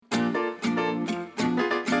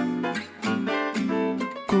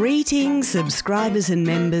Greetings, subscribers and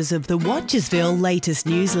members of the Watchersville latest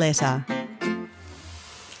newsletter.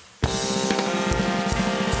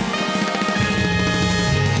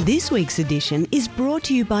 This week's edition is brought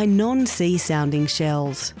to you by non-sea sounding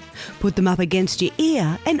shells. Put them up against your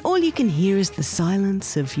ear and all you can hear is the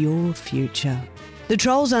silence of your future. The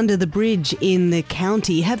trolls under the bridge in the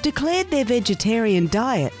county have declared their vegetarian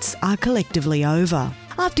diets are collectively over.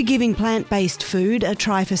 After giving plant-based food a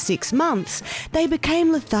try for 6 months, they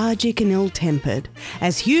became lethargic and ill-tempered.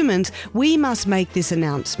 As humans, we must make this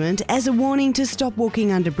announcement as a warning to stop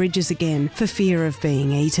walking under bridges again for fear of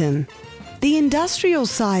being eaten. The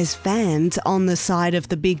industrial-sized fans on the side of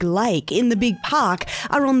the big lake in the big park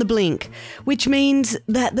are on the blink, which means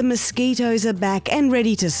that the mosquitoes are back and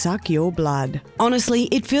ready to suck your blood. Honestly,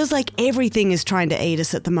 it feels like everything is trying to eat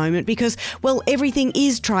us at the moment because, well, everything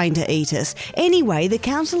is trying to eat us. Anyway, the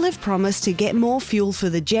council have promised to get more fuel for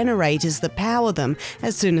the generators that power them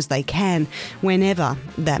as soon as they can, whenever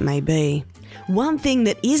that may be. One thing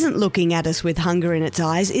that isn't looking at us with hunger in its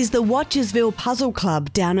eyes is the Watchersville Puzzle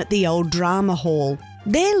Club down at the old drama hall.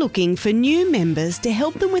 They're looking for new members to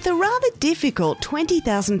help them with a rather difficult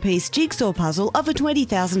 20,000-piece jigsaw puzzle of a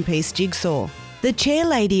 20,000-piece jigsaw. The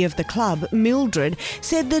chairlady of the club, Mildred,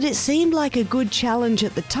 said that it seemed like a good challenge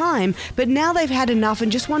at the time, but now they've had enough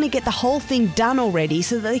and just want to get the whole thing done already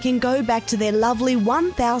so that they can go back to their lovely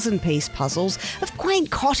 1,000-piece puzzles of quaint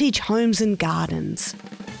cottage homes and gardens.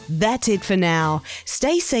 That's it for now.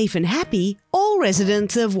 Stay safe and happy, all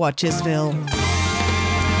residents of Watchersville.